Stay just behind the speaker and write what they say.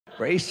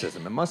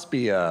Racism, it must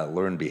be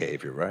learned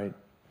behavior, right?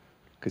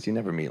 Because you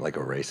never meet like a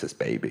racist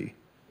baby,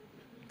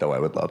 though I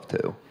would love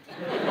to.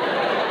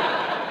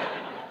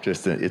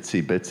 Just an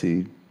itsy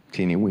bitsy,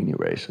 teeny weeny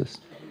racist.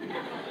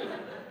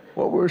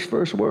 What were his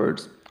first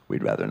words?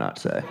 We'd rather not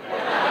say.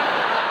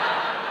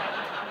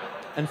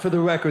 And for the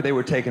record, they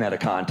were taken out of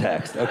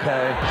context,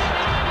 okay?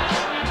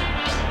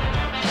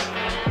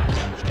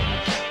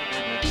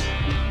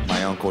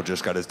 My uncle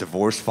just got his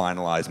divorce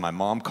finalized. My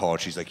mom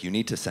called. She's like, you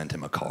need to send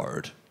him a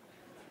card.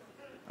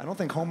 I don't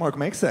think Hallmark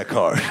makes that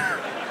card.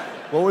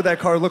 What would that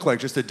card look like?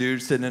 Just a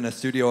dude sitting in a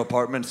studio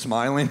apartment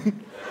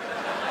smiling?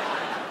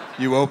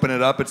 You open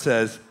it up, it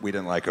says, we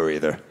didn't like her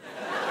either.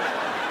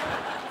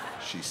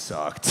 She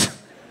sucked.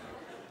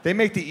 They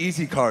make the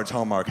easy cards,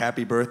 Hallmark.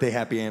 Happy birthday,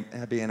 happy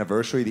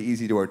anniversary, the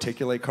easy to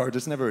articulate cards.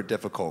 It's never a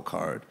difficult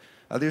card.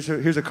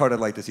 Here's a card I'd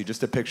like to see.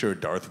 Just a picture of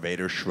Darth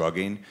Vader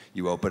shrugging.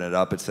 You open it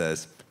up, it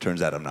says,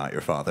 turns out I'm not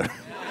your father.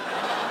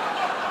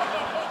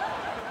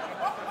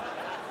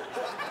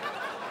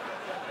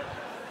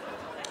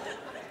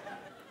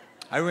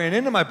 I ran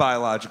into my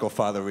biological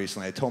father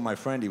recently. I told my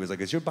friend, he was like,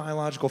 is your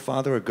biological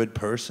father a good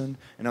person?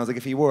 And I was like,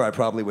 if he were, I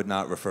probably would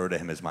not refer to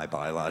him as my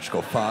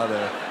biological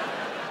father.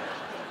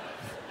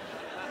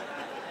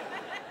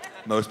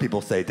 Most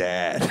people say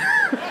dad.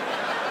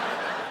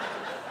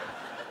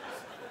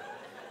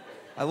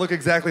 I look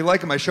exactly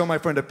like him. I show my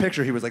friend a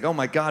picture. He was like, oh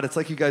my God, it's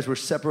like you guys were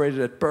separated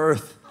at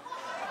birth.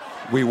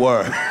 We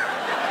were.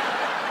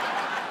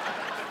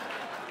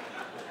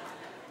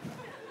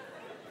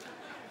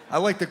 I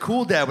liked the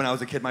cool dad when I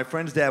was a kid. My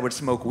friend's dad would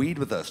smoke weed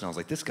with us, and I was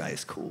like, this guy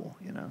is cool,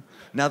 you know?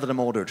 Now that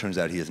I'm older, it turns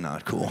out he is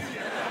not cool.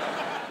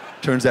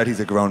 Turns out he's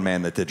a grown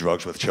man that did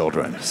drugs with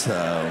children,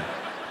 so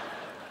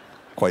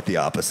quite the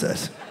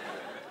opposite.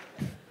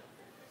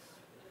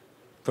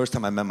 First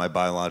time I met my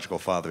biological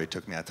father, he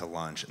took me out to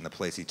lunch, and the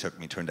place he took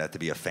me turned out to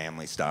be a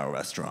family-style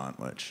restaurant,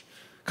 which,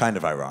 kind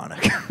of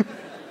ironic.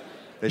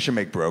 They should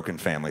make broken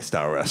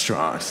family-style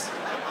restaurants.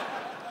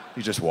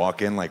 You just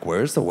walk in like,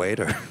 where's the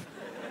waiter?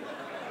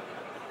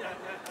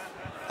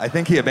 I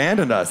think he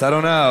abandoned us. I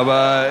don't know,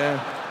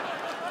 but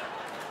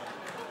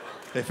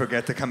they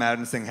forget to come out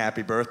and sing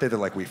happy birthday. They're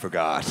like, we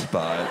forgot,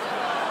 but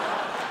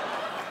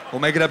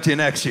we'll make it up to you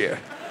next year.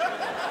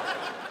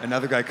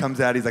 Another guy comes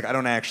out, he's like, I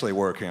don't actually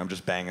work here. I'm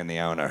just banging the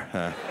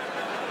owner.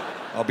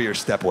 I'll be your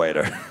step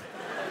waiter.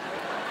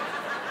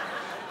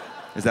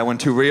 Is that one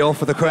too real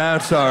for the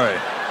crowd? Sorry.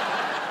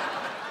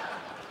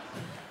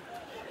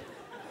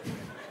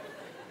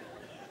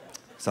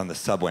 It's on the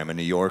subway. I'm a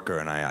New Yorker,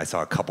 and I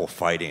saw a couple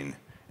fighting.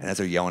 And as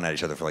they're yelling at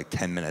each other for like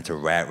 10 minutes, a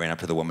rat ran up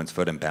to the woman's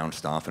foot and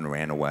bounced off and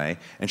ran away.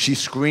 And she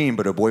screamed,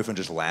 but her boyfriend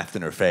just laughed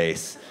in her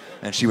face.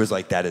 And she was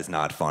like, that is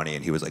not funny.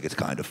 And he was like, it's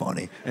kind of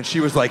funny. And she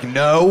was like,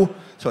 no.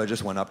 So I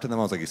just went up to them.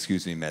 I was like,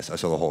 excuse me, miss. I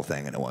saw the whole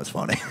thing, and it was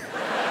funny.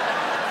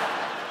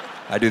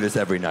 I do this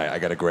every night. I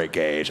got a great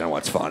gauge on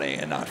what's funny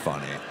and not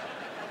funny.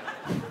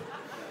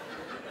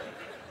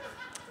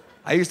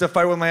 I used to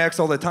fight with my ex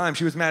all the time.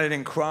 She was mad I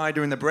didn't cry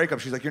during the breakup.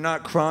 She's like, you're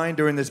not crying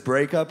during this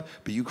breakup,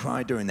 but you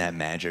cried during that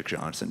Magic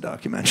Johnson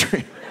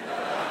documentary.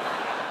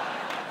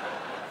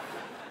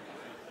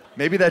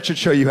 Maybe that should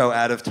show you how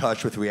out of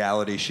touch with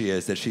reality she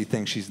is, that she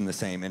thinks she's in the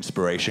same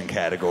inspiration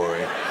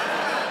category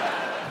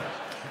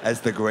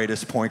as the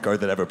greatest point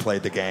guard that ever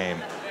played the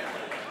game.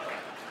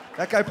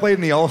 That guy played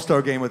in the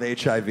All-Star game with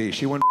HIV.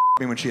 She wouldn't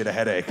me when she had a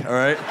headache, all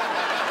right?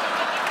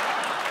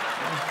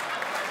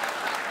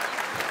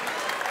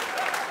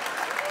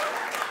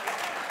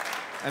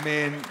 I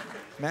mean,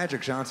 Magic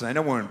Johnson, I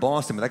know we're in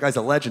Boston, but that guy's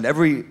a legend.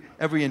 Every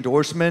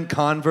endorsement,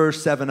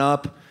 Converse,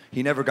 7-Up,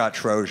 he never got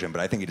Trojan, but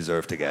I think he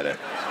deserved to get it.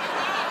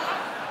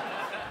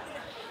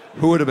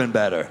 Who would have been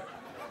better?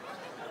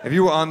 If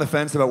you were on the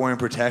fence about wearing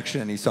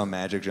protection and you saw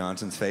Magic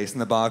Johnson's face in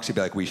the box, you'd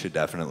be like, we should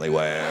definitely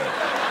wear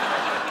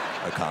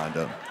a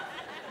condom.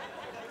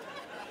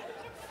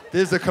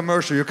 This is a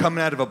commercial. You're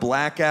coming out of a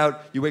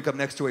blackout. You wake up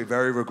next to a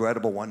very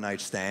regrettable one-night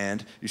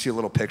stand. You see a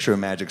little picture of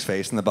Magic's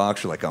face in the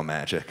box. You're like, oh,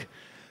 Magic.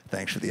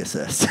 Thanks for the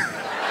assist.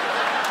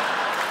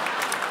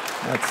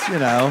 That's, you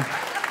know,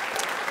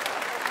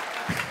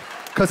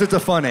 because it's a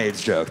fun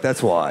AIDS joke,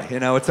 that's why. You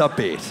know, it's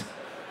upbeat.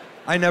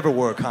 I never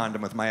wore a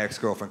condom with my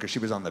ex-girlfriend because she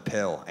was on the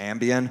pill,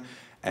 Ambien,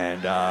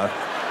 and I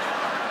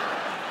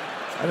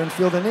didn't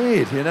feel the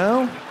need, you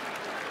know?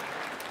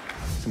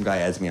 Some guy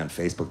adds me on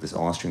Facebook, this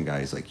Austrian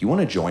guy, he's like, you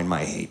want to join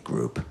my hate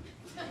group?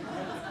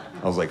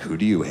 I was like, who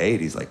do you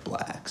hate? He's like,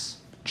 blacks,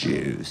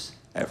 Jews,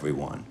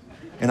 everyone.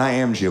 And I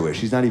am Jewish.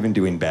 He's not even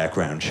doing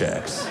background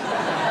checks.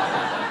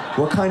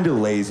 What kind of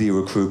lazy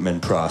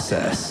recruitment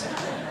process?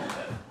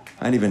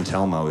 I didn't even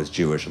tell him I was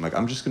Jewish. I'm like,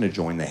 I'm just gonna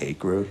join the hate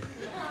group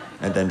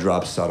and then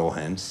drop subtle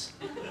hints.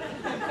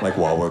 Like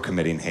while we're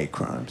committing hate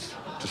crimes.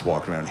 Just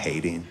walking around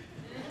hating.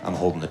 I'm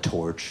holding the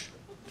torch.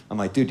 I'm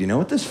like, dude, you know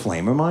what this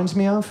flame reminds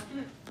me of?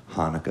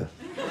 Hanukkah.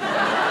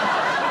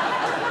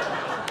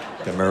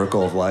 The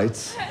miracle of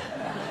lights.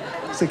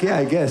 It's like, yeah,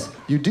 I guess.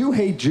 You do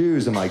hate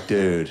Jews. I'm like,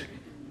 dude,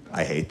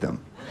 I hate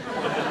them.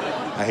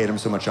 I hate them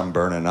so much I'm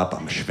burning up.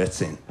 I'm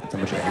schwitzing. That's how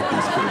much I hate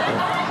these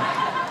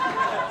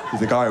people.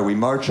 He's like, all right, we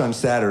march on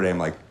Saturday. I'm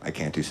like, I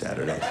can't do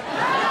Saturdays.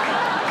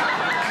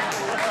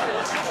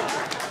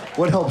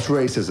 What helps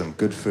racism?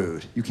 Good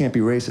food. You can't be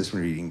racist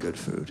when you're eating good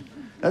food.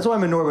 That's why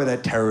I'm annoyed by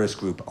that terrorist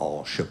group,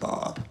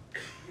 Al-Shabaab.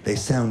 They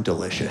sound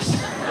delicious.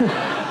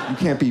 You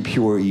can't be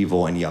pure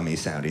evil and yummy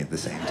sounding at the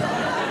same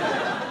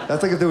time.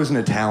 That's like if there was an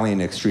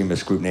Italian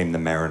extremist group named the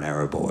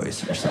Marinara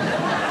Boys or something.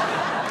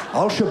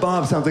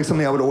 Al-Shabaab sounds like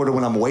something I would order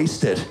when I'm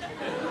wasted.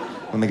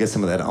 Let me get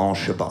some of that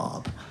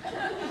Al-Shabaab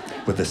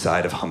with a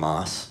side of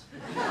Hamas.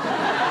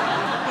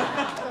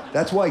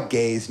 That's why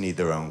gays need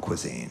their own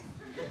cuisine.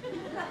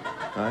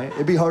 Right?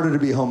 It'd be harder to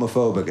be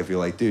homophobic if you're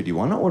like, dude, you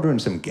want to order in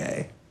some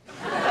gay?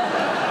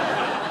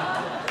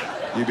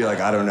 You'd be like,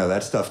 I don't know,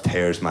 that stuff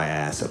tears my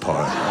ass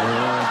apart.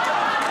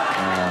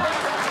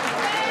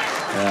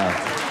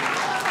 Yeah.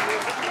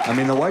 I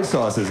mean, the white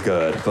sauce is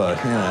good, but,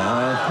 you know,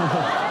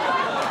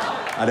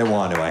 I didn't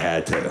want to, I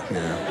had to, you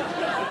know.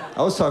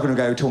 I was talking to a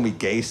guy who told me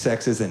gay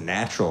sex isn't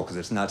natural because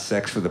it's not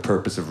sex for the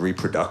purpose of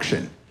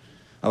reproduction.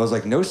 I was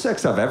like, no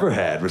sex I've ever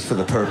had was for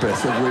the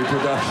purpose of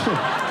reproduction.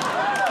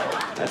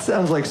 That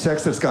sounds like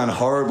sex that's gone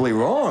horribly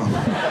wrong.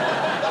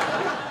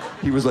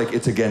 He was like,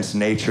 it's against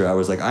nature. I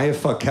was like, I have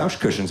fucked couch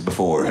cushions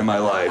before in my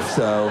life,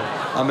 so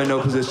I'm in no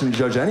position to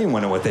judge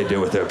anyone and what they do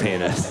with their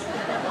penis.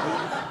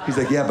 He's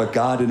like, yeah, but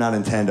God did not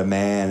intend a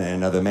man and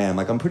another man. I'm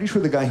like, I'm pretty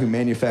sure the guy who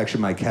manufactured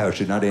my couch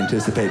did not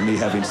anticipate me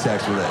having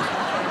sex with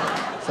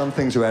it. Some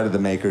things are out of the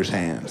maker's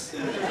hands.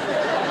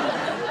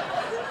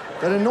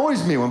 That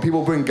annoys me when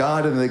people bring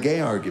God into the gay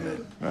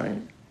argument, right?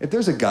 If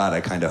there's a God,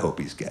 I kind of hope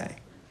he's gay.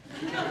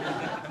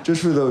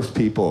 Just for those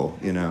people,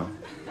 you know.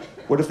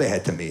 What if they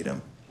had to meet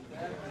him?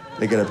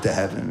 They get up to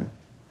heaven.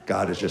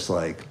 God is just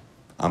like,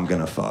 I'm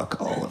gonna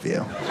fuck all of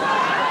you.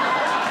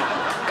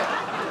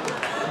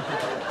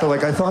 They're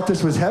like, I thought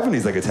this was heaven.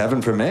 He's like, it's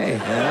heaven for me.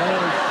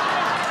 Yeah.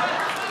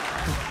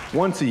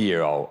 Once a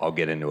year, I'll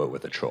get into it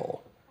with a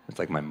troll. It's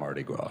like my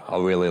Mardi Gras.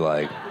 I'll really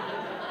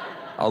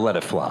I'll let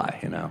it fly,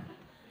 you know?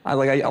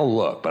 I'll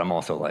look, but I'm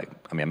also like,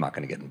 I mean, I'm not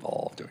gonna get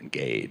involved or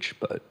engage,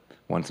 but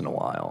once in a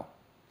while,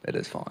 it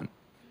is fun.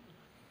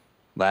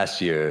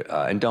 Last year,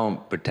 and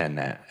don't pretend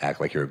that,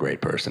 act like you're a great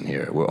person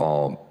here. We're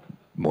all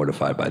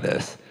mortified by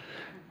this.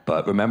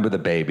 But remember the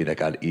baby that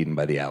got eaten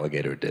by the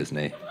alligator at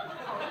Disney?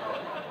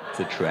 It's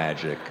a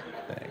tragic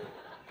thing.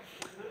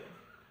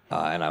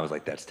 And I was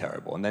like, that's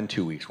terrible. And then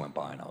 2 weeks went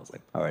by and I was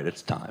like, all right,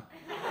 it's time.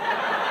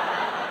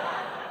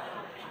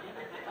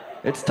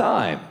 It's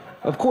time.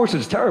 Of course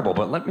it's terrible,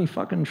 but let me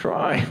fucking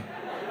try.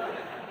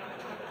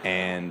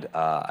 And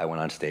I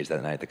went on stage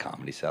that night at the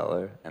Comedy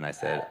Cellar, and I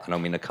said, I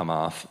don't mean to come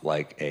off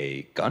like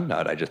a gun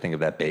nut. I just think if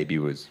that baby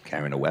was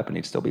carrying a weapon,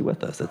 he'd still be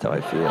with us. That's how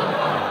I feel.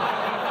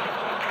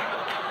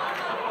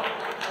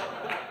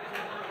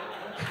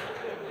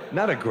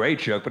 Not a great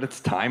joke, but it's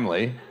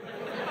timely.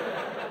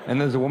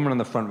 And there's a woman on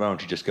the front row, and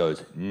she just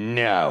goes,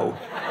 no.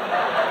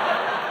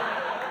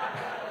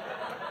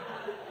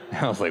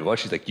 I was like, what?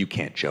 She's like, you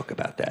can't joke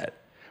about that.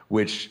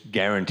 Which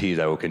guarantees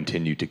I will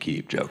continue to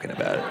keep joking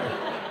about it.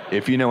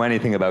 If you know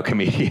anything about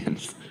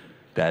comedians,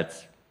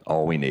 that's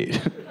all we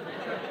need.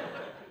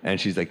 And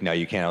she's like, no,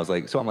 you can't. I was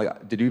like, so I'm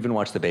like, did you even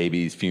watch the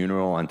baby's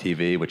funeral on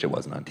TV? Which it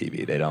wasn't on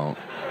TV. They don't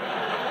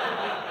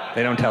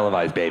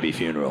televise baby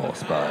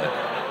funerals, but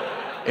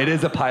it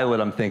is a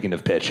pilot I'm thinking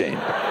of pitching.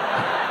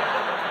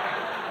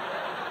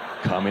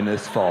 Coming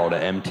this fall to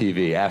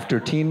MTV after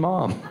Teen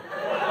Mom.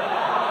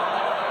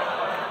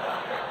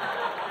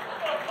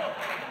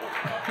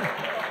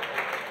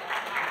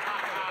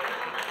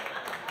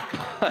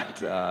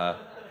 But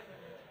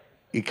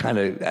it kind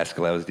of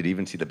escalated. Did you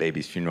even see the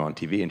baby's funeral on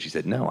TV? And she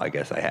said, no, I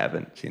guess I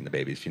haven't seen the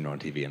baby's funeral on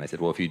TV. And I said,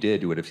 well, if you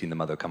did, you would have seen the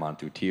mother come on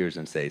through tears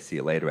and say, see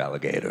you later,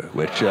 alligator,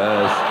 which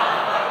is...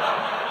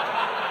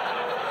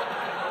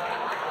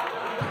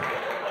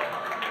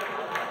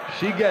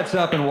 She gets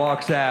up and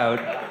walks out.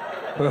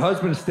 Her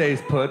husband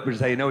stays put, which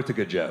is how you know it's a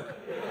good joke.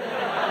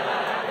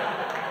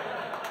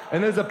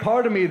 And there's a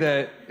part of me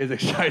that is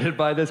excited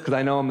by this because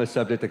I know I'm the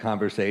subject of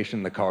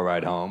conversation, the car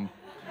ride home.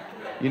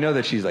 You know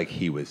that she's like,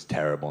 he was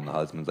terrible, and the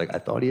husband's like, I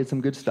thought he had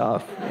some good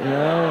stuff, you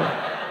know?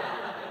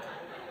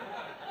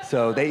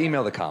 So they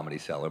email the Comedy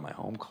Cellar, my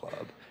home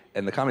club,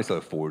 and the Comedy Cellar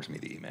forwards me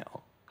the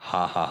email.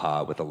 Ha ha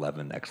ha, with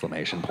 11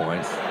 exclamation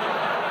points.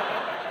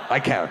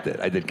 I counted,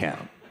 I did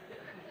count.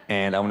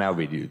 And I will now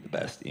read you the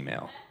best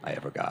email I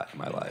ever got in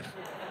my life.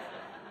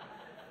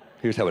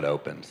 Here's how it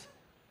opens.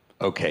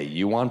 Okay,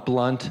 you want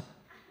blunt?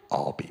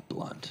 I'll be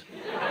blunt.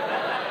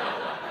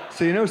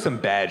 So you know some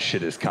bad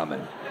shit is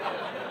coming.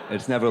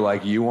 It's never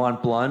like, you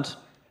want blunt?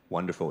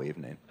 Wonderful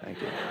evening,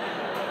 thank you.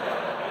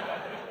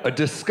 A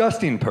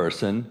disgusting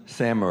person,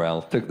 Sam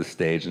Morril, took the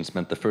stage and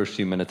spent the first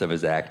few minutes of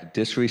his act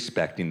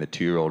disrespecting the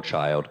 2-year-old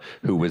child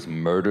who was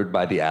murdered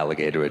by the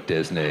alligator at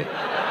Disney.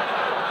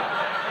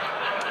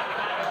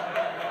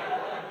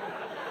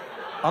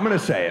 I'm gonna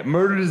say it,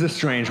 murdered is a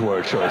strange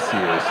word choice to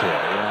use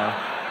here, you know?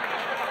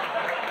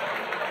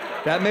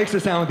 That makes it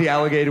sound like the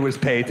alligator was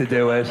paid to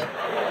do it.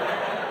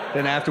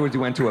 Then afterwards he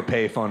went to a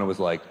payphone and was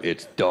like,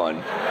 it's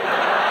done.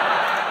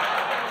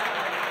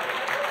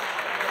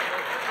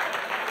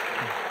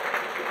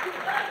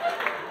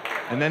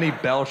 And then he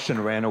belched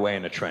and ran away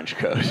in a trench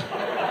coat.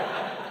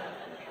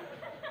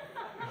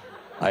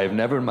 I have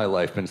never in my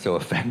life been so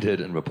offended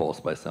and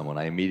repulsed by someone.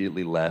 I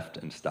immediately left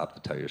and stopped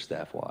to tell your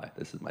staff why.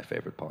 This is my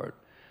favorite part.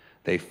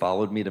 They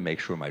followed me to make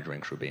sure my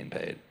drinks were being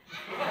paid.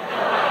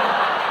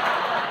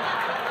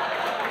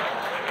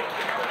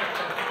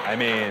 I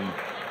mean,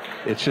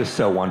 it's just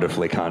so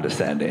wonderfully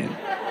condescending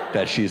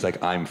that she's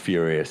like, I'm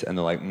furious. And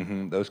they're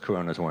like, those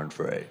Coronas weren't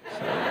free.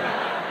 So,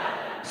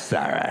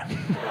 sorry.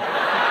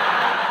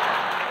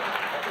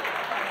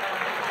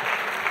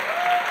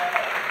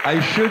 I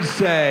should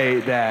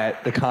say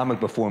that the comic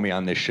before me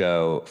on this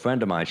show, a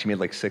friend of mine, she made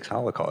like 6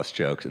 Holocaust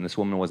jokes, and this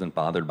woman wasn't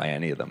bothered by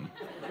any of them.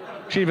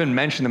 She even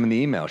mentioned them in the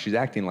email. She's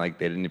acting like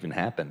they didn't even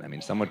happen. I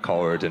mean, some would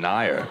call her a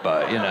denier,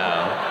 but you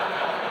know.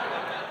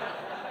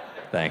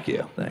 Thank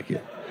you.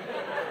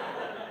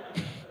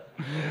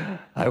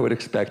 I would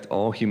expect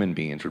all human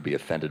beings would be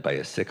offended by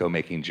a sicko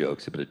making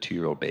jokes about a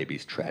 2-year-old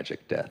baby's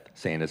tragic death,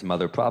 saying his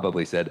mother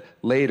probably said,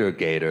 "Later,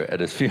 Gator," at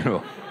his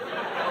funeral.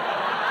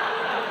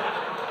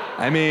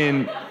 I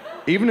mean,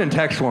 even in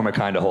text form, it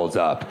kind of holds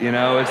up, you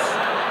know?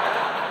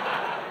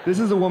 This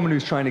is a woman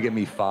who's trying to get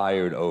me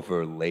fired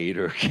over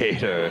 "Later,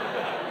 Gator,"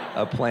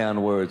 a play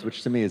on words,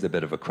 which to me is a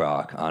bit of a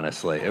crock,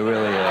 honestly. It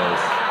really is.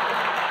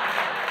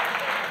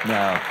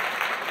 No.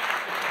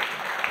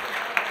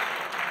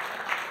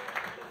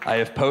 I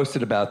have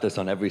posted about this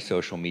on every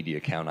social media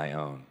account I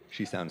own.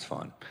 She sounds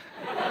fun.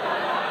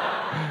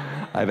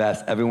 I've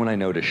asked everyone I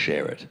know to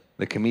share it.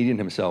 The comedian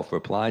himself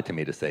replied to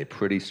me to say,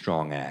 "Pretty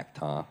strong act,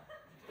 huh?"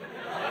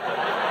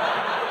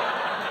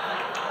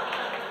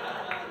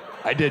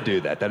 I did do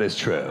that. That is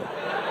true.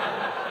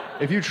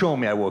 If you troll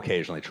me, I will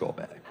occasionally troll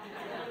back.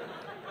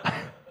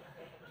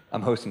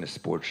 I'm hosting a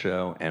sports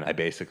show, and I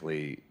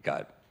basically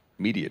got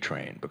media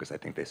trained because I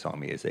think they saw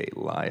me as a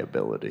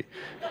liability.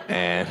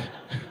 And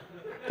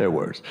they're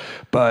worse.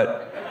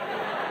 But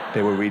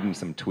they were reading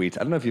some tweets.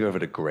 I don't know if you've ever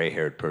had a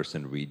gray-haired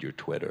person read your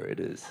Twitter. It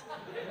is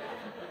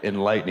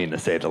enlightening, to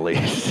say the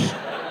least.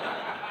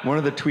 One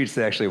of the tweets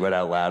they actually read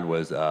out loud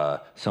was,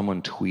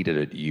 someone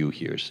tweeted at you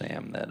here,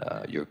 Sam,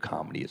 that your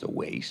comedy is a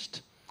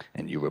waste.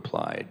 And you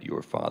replied,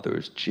 "Your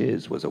father's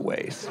jizz was a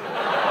waste."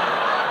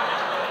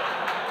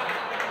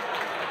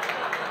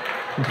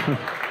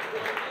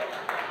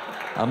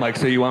 I'm like,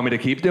 so you want me to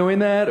keep doing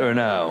that or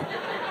no?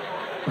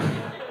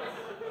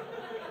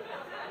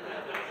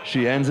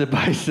 She ends it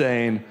by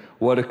saying,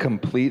 "What a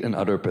complete and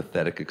utter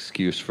pathetic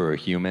excuse for a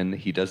human.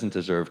 He doesn't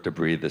deserve to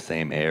breathe the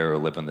same air or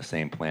live on the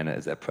same planet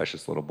as that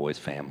precious little boy's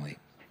family.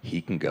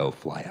 He can go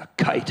fly a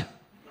kite."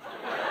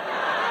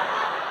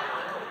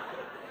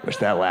 Which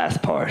that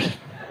last part,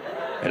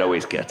 it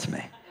always gets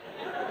me.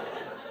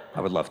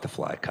 I would love to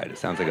fly a kite. It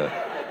sounds like a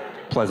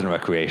pleasant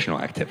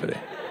recreational activity.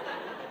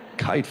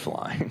 Kite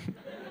flying.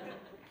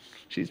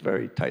 She's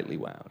very tightly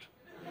wound.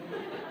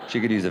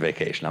 She could use a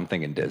vacation. I'm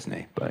thinking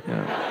Disney, but you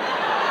know.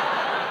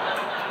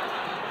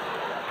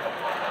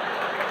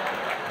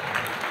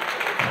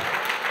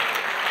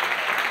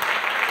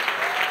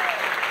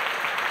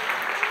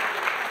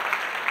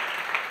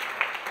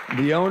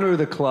 The owner of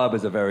the club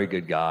is a very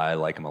good guy. I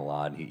like him a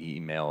lot. He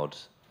emailed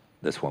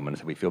this woman and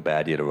said, "We feel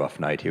bad you had a rough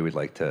night here. We'd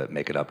like to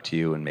make it up to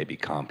you and maybe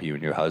comp you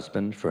and your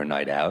husband for a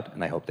night out,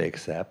 and I hope they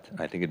accept. And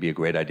I think it'd be a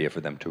great idea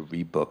for them to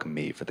rebook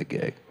me for the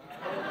gig."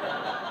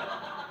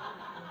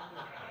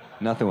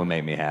 Nothing would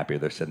make me happier.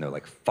 They're sitting there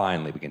like,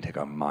 finally, we can take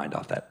our mind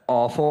off that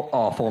awful,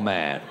 awful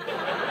man.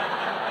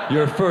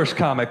 Your first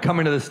comic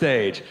coming to the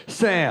stage,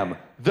 Sam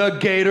the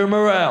Gator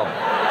Morril.